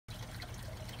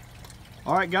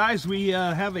All right, guys, we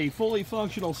have a fully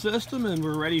functional system and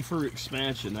we're ready for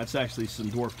expansion. That's actually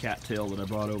some dwarf cattail that I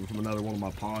brought over from another one of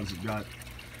my ponds that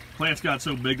plants got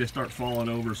so big they start falling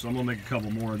over, so I'm gonna make a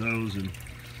couple more of those. And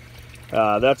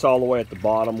that's all the way at the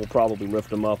bottom. We'll probably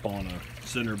lift them up on a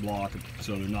cinder block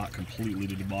so they're not completely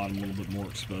to the bottom, a little bit more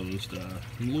exposed. A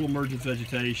little emergent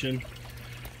vegetation.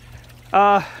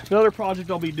 Another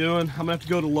project I'll be doing, I'm gonna have to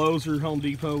go to Lowe's or Home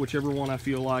Depot, whichever one I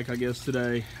feel like, I guess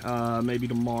today, maybe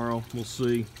tomorrow, we'll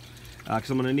see. Because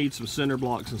I'm gonna need some cinder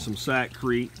blocks and some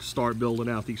sackcrete to start building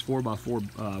out these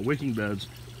 4x4 wicking beds.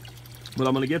 But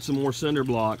I'm gonna get some more cinder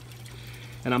block,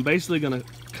 and I'm basically gonna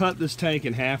cut this tank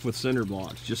in half with cinder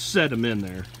blocks, just set them in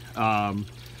there, and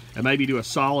maybe do a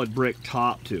solid brick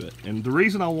top to it. And the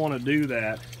reason I wanna do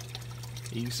that,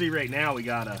 you can see right now we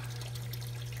got a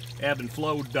ebb and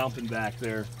flow dumping back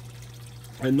there,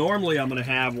 and normally I'm going to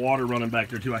have water running back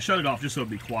there too. I shut it off just so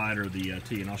it'd be quieter, the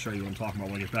tea, and I'll show you what I'm talking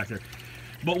about when I get back there.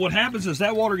 But what happens is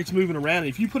that water gets moving around, and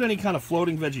if you put any kind of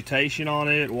floating vegetation on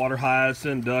it, water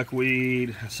hyacinth,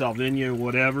 duckweed, salvinia,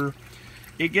 whatever,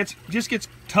 it just gets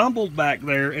tumbled back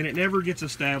there, and it never gets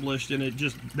established, and it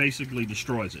just basically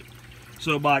destroys it.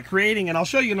 So by creating, and I'll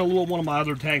show you in a little one of my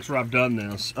other tanks where I've done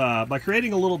this, by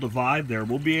creating a little divide there,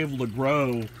 we'll be able to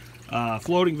grow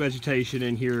floating vegetation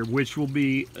in here, which will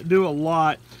do a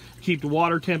lot, keep the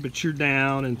water temperature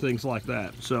down and things like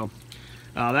that. So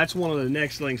that's one of the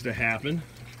next things to happen.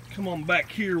 Come on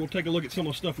back here, we'll take a look at some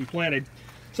of the stuff we planted.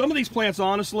 Some of these plants,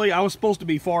 honestly, I was supposed to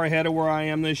be far ahead of where I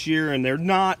am this year, and they're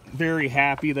not very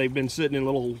happy. They've been sitting in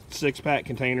little 6-pack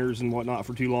containers and whatnot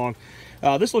for too long.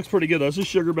 This looks pretty good though. This is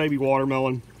sugar baby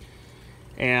watermelon,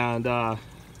 and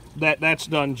that's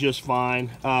done just fine.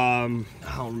 I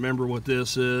don't remember what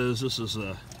this is. This is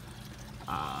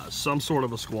some sort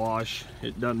of a squash.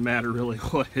 It doesn't matter really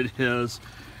what it is.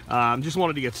 Just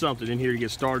wanted to get something in here to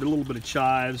get started. A little bit of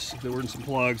chives. There were some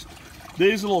plugs.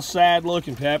 These little sad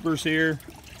looking peppers here,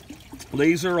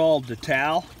 these are all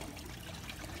Detal,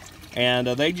 and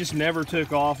they just never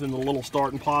took off in the little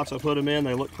starting pots I put them in.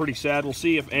 They look pretty sad. We'll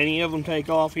see if any of them take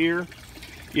off here.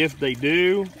 If they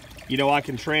do, you know, I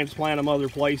can transplant them other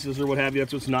places or what have you.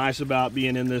 That's what's nice about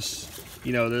being in this,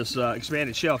 you know, this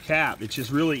expanded shell cap. It's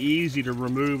just really easy to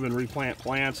remove and replant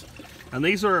plants. And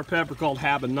these are a pepper called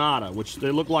habanada, which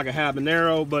they look like a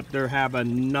habanero, but they're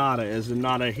habanada, as in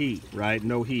not a heat, right?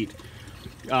 No heat.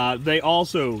 They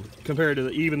also, compared to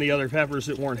even the other peppers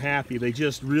that weren't happy, they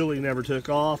just really never took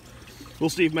off. We'll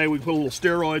see if maybe we put a little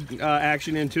steroid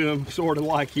action into them, sort of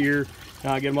like here.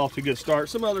 Get them off to a good start.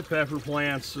 Some other pepper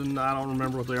plants, and I don't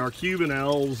remember what they are, Cuban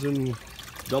elves and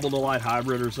Double Delight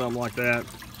hybrid or something like that.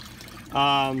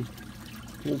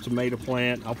 Little tomato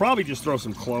plant. I'll probably just throw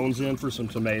some clones in for some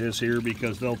tomatoes here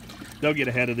because they'll get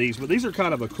ahead of these. But these are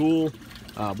kind of a cool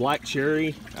black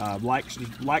cherry, black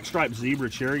striped zebra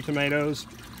cherry tomatoes.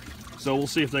 So we'll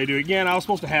see if they do. Again, I was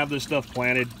supposed to have this stuff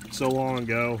planted so long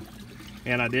ago,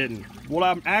 and I didn't. What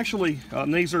I'm actually,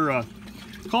 these are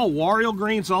called Wariel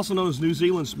greens, also known as New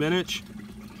Zealand spinach.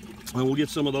 And we'll get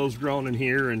some of those grown in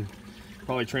here and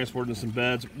probably transport in some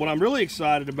beds. What I'm really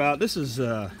excited about, this is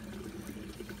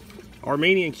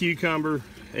Armenian cucumber,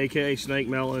 aka snake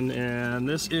melon, and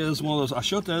this is one of those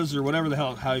ashotas or whatever the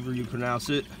hell, however you pronounce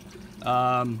it,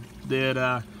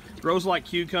 that grows like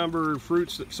cucumber,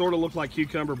 fruits that sort of look like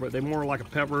cucumber, but they're more like a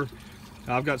pepper.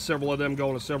 I've got several of them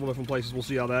going to several different places. We'll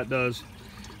see how that does.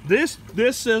 This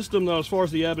system, though, as far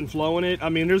as the ebb and flow in it, I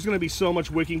mean, there's going to be so much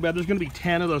wicking bed. There's going to be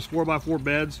 10 of those 4x4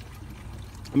 beds.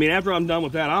 I mean, after I'm done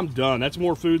with that, I'm done. That's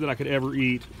more food than I could ever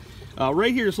eat.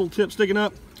 Right here, this little tip sticking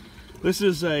up. This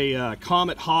is a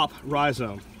Comet hop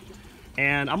rhizome.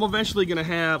 And I'm eventually going to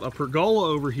have a pergola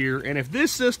over here. And if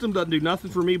this system doesn't do nothing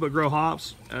for me but grow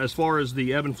hops, as far as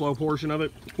the ebb and flow portion of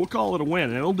it, we'll call it a win.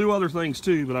 And it'll do other things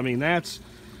too, but I mean, that's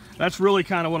really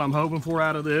kind of what I'm hoping for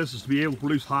out of this, is to be able to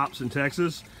produce hops in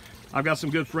Texas. I've got some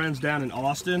good friends down in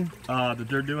Austin that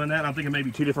they're doing that. I'm thinking maybe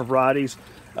 2 different varieties.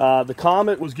 The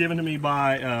Comet was given to me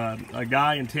by a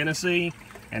guy in Tennessee,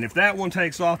 and if that one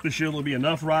takes off this year, there'll be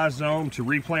enough rhizome to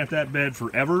replant that bed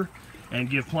forever and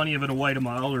give plenty of it away to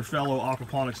my other fellow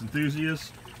aquaponics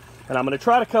enthusiasts. And I'm going to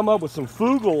try to come up with some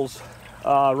Fugels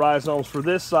rhizomes for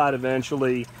this side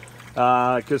eventually,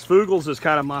 because Fugels is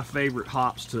kind of my favorite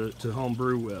hops to home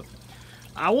brew with.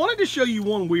 I wanted to show you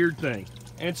one weird thing,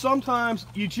 and sometimes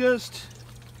you just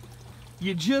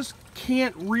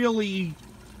can't really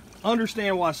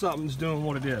understand why something's doing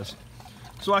what it is.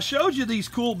 So I showed you these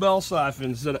cool bell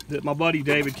siphons that my buddy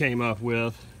David came up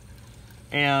with,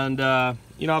 and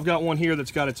you know, I've got one here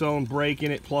that's got its own brake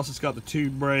in it, plus it's got the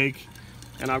tube brake,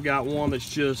 and I've got one that's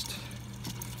just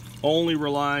only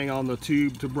relying on the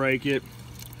tube to brake it,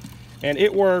 and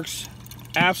it works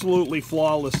absolutely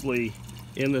flawlessly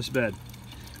in this bed.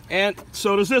 And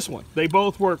so does this one. They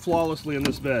both work flawlessly in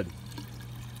this bed.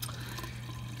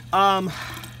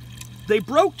 They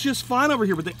broke just fine over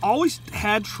here, but they always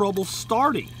had trouble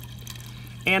starting.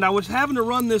 And I was having to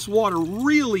run this water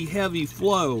really heavy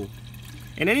flow.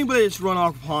 And anybody that's run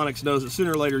aquaponics knows that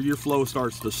sooner or later your flow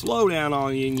starts to slow down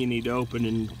on you, and you need to open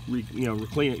and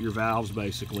clean your valves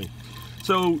basically.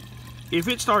 So if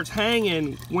it starts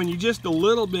hanging when you're just a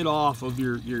little bit off of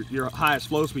your highest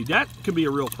flow speed, that could be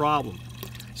a real problem.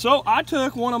 So I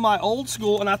took one of my old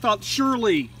school, and I thought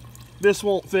surely this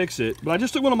won't fix it, but I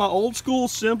just took one of my old school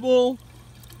simple,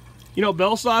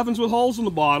 bell siphons with holes in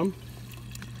the bottom,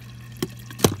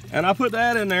 and I put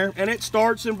that in there, and it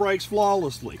starts and breaks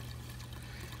flawlessly.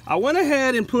 I went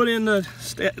ahead and put in the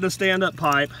stand-up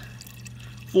pipe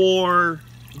for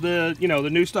the the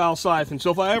new style siphon.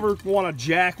 So if I ever want to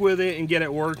jack with it and get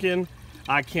it working,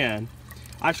 I can.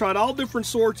 I tried all different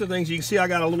sorts of things. You can see I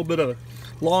got a little bit of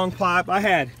long pipe. I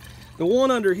had the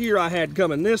one under here I had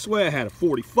coming this way. I had a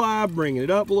 45, bringing it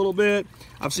up a little bit.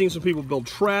 I've seen some people build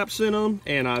traps in them,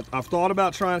 and I've thought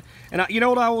about trying. And you know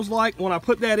what I was like when I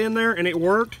put that in there and it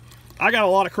worked? I got a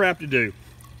lot of crap to do.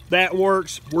 That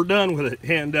works. We're done with it,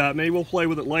 and maybe we'll play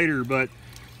with it later. But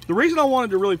the reason I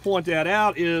wanted to really point that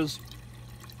out is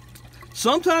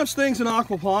sometimes things in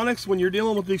aquaponics, when you're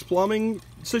dealing with these plumbing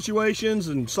situations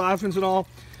and siphons and all,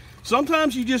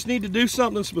 sometimes you just need to do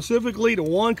something specifically to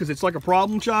one because it's like a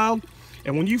problem child.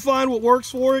 And when you find what works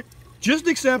for it, just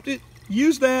accept it.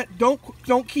 Use that.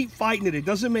 Don't keep fighting it. It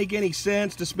doesn't make any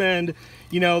sense to spend,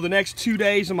 the next 2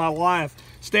 days of my life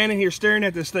standing here staring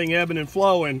at this thing ebbing and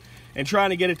flowing and trying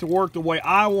to get it to work the way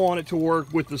I want it to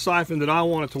work with the siphon that I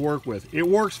want it to work with. It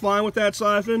works fine with that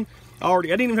siphon. I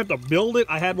didn't even have to build it.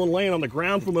 I had one laying on the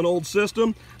ground from an old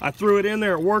system. I threw it in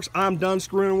there. It works. I'm done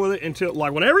screwing with it until,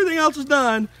 when everything else is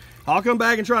done, I'll come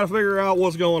back and try to figure out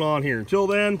what's going on here. Until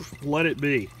then, let it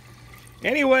be.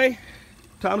 Anyway,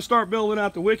 time to start building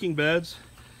out the wicking beds.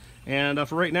 And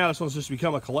for right now, this one's just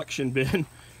become a collection bin.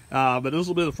 But this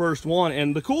will be the first one.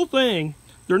 And the cool thing,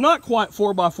 they're not quite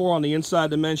 4x4 on the inside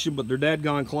dimension, but they're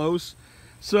dead-gone close.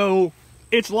 So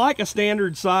it's like a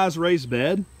standard size raised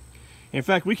bed. In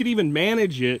fact, we could even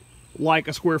manage it like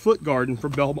a square foot garden for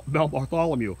Bell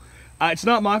Bartholomew. It's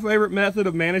not my favorite method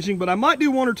of managing, but I might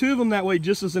do 1 or 2 of them that way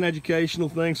just as an educational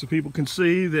thing so people can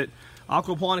see that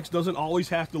aquaponics doesn't always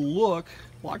have to look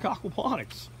like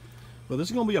aquaponics. But this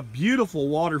is going to be a beautiful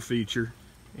water feature,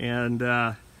 and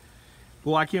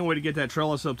well, I can't wait to get that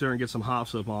trellis up there and get some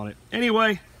hops up on it.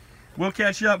 Anyway, we'll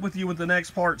catch up with you with the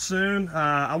next part soon.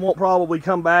 I won't probably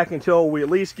come back until we at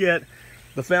least get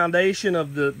the foundation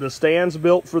of the stands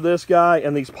built for this guy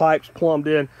and these pipes plumbed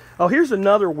in. Oh, here's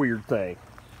another weird thing.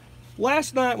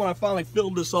 Last night when I finally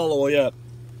filled this all the way up,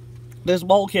 this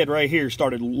bulkhead right here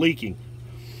started leaking.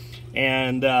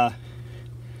 And I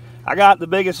got the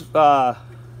biggest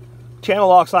channel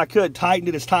locks I could, tightened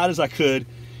it as tight as I could,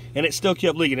 and it still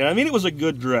kept leaking. And I mean, it was a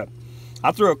good drip.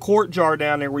 I threw a quart jar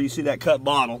down there where you see that cut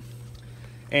bottle.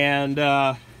 And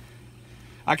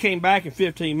I came back in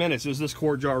 15 minutes. It was this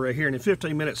quart jar right here, and in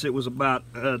 15 minutes it was about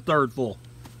a third full.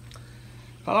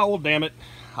 I thought, well, damn it.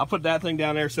 I'll put that thing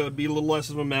down there so it'd be a little less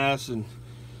of a mess, and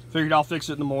figured I'll fix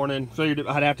it in the morning. Figured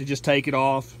I'd have to just take it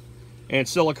off and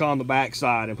silicone the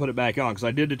backside and put it back on, because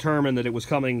I did determine that it was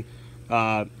coming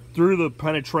through the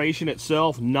penetration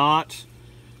itself, not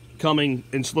coming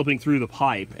and slipping through the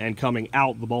pipe and coming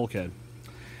out the bulkhead.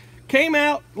 Came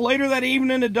out later that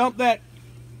evening to dump that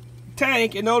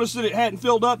tank and noticed that it hadn't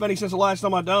filled up any since the last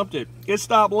time I dumped it. It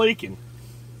stopped leaking.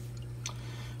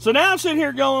 So now I'm sitting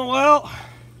here going, well,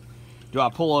 do I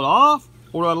pull it off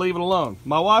or do I leave it alone?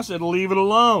 My wife said leave it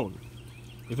alone.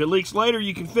 If it leaks later,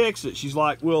 you can fix it. She's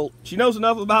like, well, she knows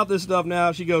enough about this stuff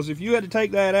now. She goes, if you had to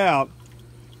take that out,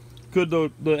 could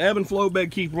the ebb and flow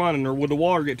bed keep running, or would the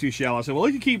water get too shallow? I said, well,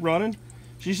 it could keep running.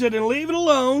 She said, then leave it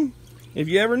alone. If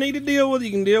you ever need to deal with it,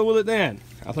 you can deal with it then.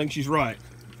 I think she's right.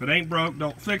 If it ain't broke,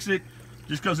 don't fix it.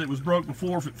 Just because it was broke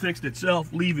before, if it fixed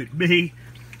itself, leave it be.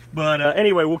 But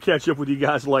anyway, we'll catch up with you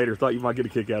guys later. Thought you might get a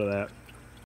kick out of that.